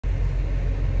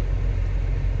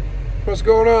What's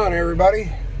going on,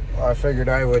 everybody? Well, I figured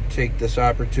I would take this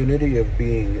opportunity of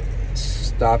being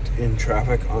stopped in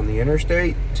traffic on the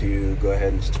interstate to go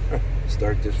ahead and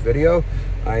start this video.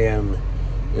 I am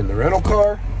in the rental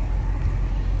car,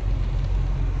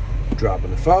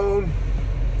 dropping the phone,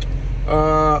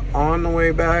 on the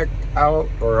way back out,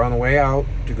 or on the way out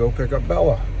to go pick up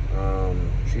Bella.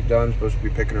 She's done, supposed to be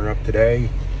picking her up today.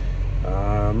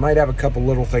 Might have a couple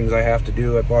little things I have to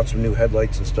do. I bought some new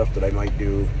headlights and stuff that I might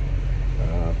do.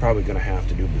 Probably gonna have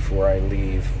to do before I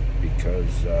leave, because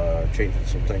changing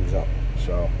some things up,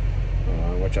 so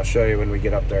which I'll show you when we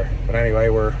get up there. But anyway,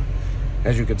 we're,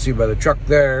 as you can see by the truck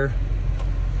there,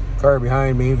 car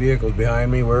behind me, vehicles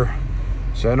behind me, we're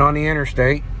sitting on the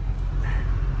interstate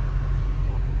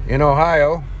in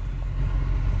Ohio.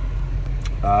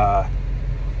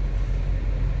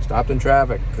 Stopped in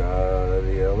traffic.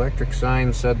 The electric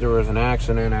sign said there was an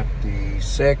accident at the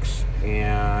 6,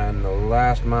 and the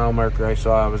last mile marker I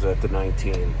saw was at the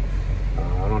 19.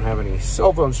 I don't have any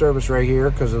cell phone service right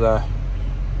here because of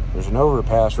there's an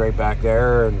overpass right back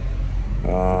there, and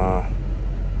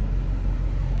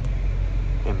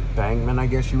embankment, I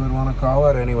guess you would want to call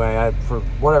it. Anyway, for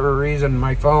whatever reason,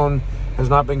 my phone has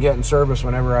not been getting service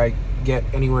whenever I get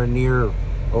anywhere near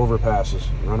overpasses,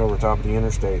 run over top of the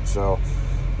interstate. So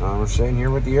we're sitting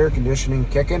here with the air conditioning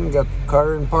kicking, got the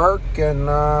car in park, and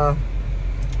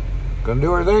gonna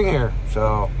do our thing here.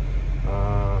 So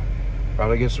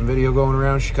probably get some video going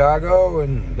around Chicago,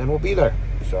 and then we'll be there.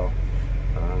 So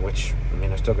which, I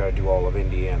mean, I still got to do all of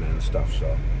Indiana and stuff,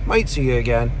 so might see you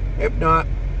again. If not,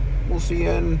 we'll see you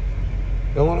in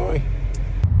Illinois.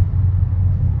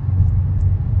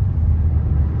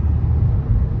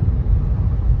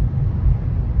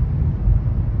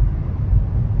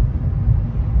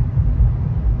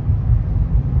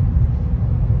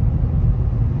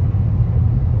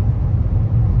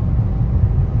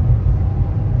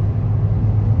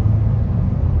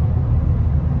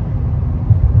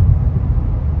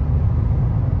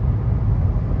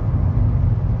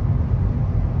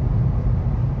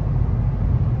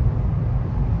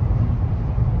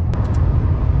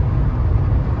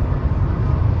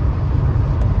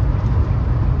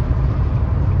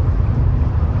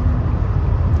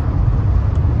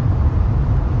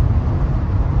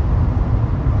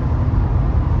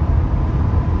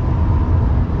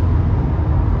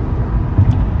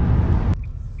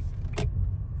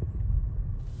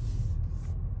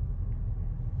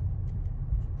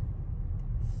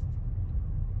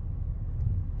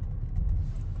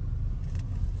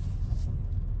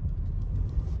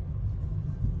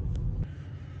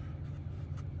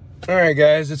 Alright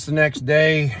guys, it's the next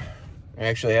day. I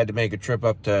actually had to make a trip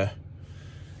up to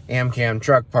Amcam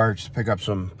Truck Parts to pick up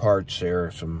some parts here,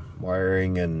 some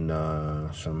wiring and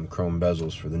some chrome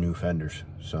bezels for the new fenders.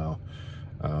 So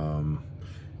I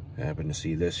happen to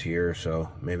see this here, so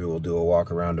maybe we'll do a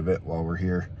walk around of it while we're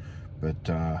here. But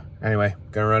anyway,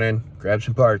 gonna run in, grab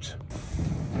some parts.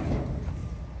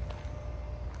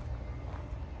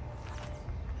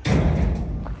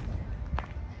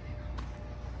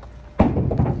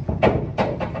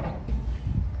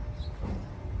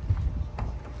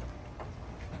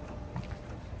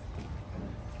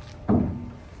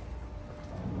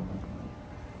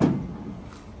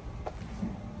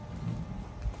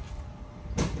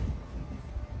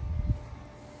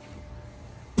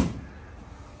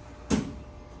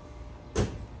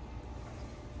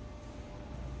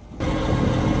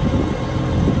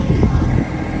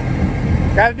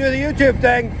 Gotta do the YouTube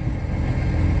thing.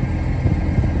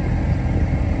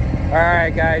 All right,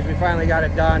 guys, we finally got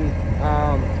it done.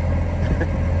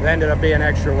 It ended up being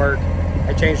extra work.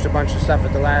 I changed a bunch of stuff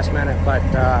at the last minute, but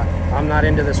I'm not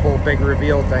into this whole big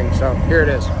reveal thing, so here it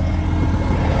is.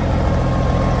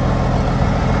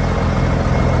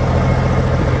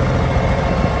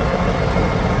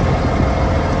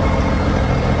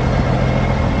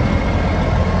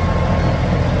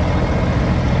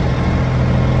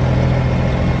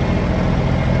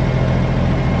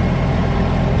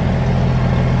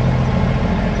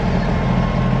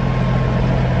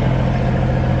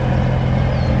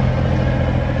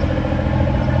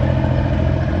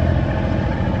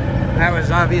 That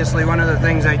was obviously one of the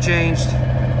things I changed.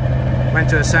 Went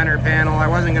to a center panel. I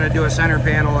wasn't going to do a center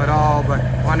panel at all, but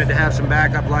wanted to have some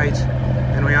backup lights.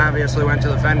 And we obviously went to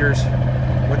the fenders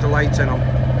with the lights in them.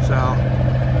 So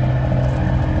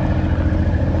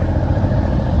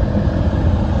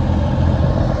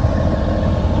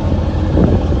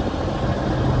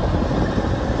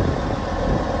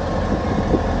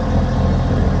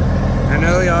I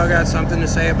know y'all got something to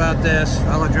say about this.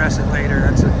 I'll address it later.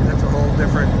 That's a whole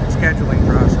different scheduling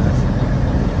process.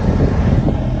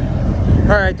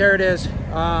 All right, there it is.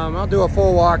 I'll do a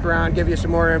full walk around, give you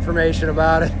some more information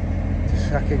about it.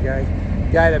 Fucking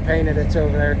guy that painted it's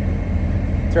over there,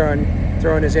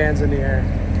 throwing his hands in the air.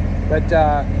 But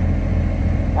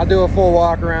I'll do a full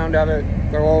walk around of it,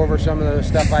 go over some of the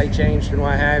stuff I changed and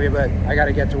what have you. But I got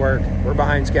to get to work. We're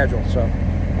behind schedule, so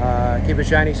keep a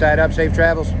shiny side up. Safe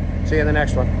travels. See you in the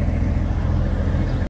next one.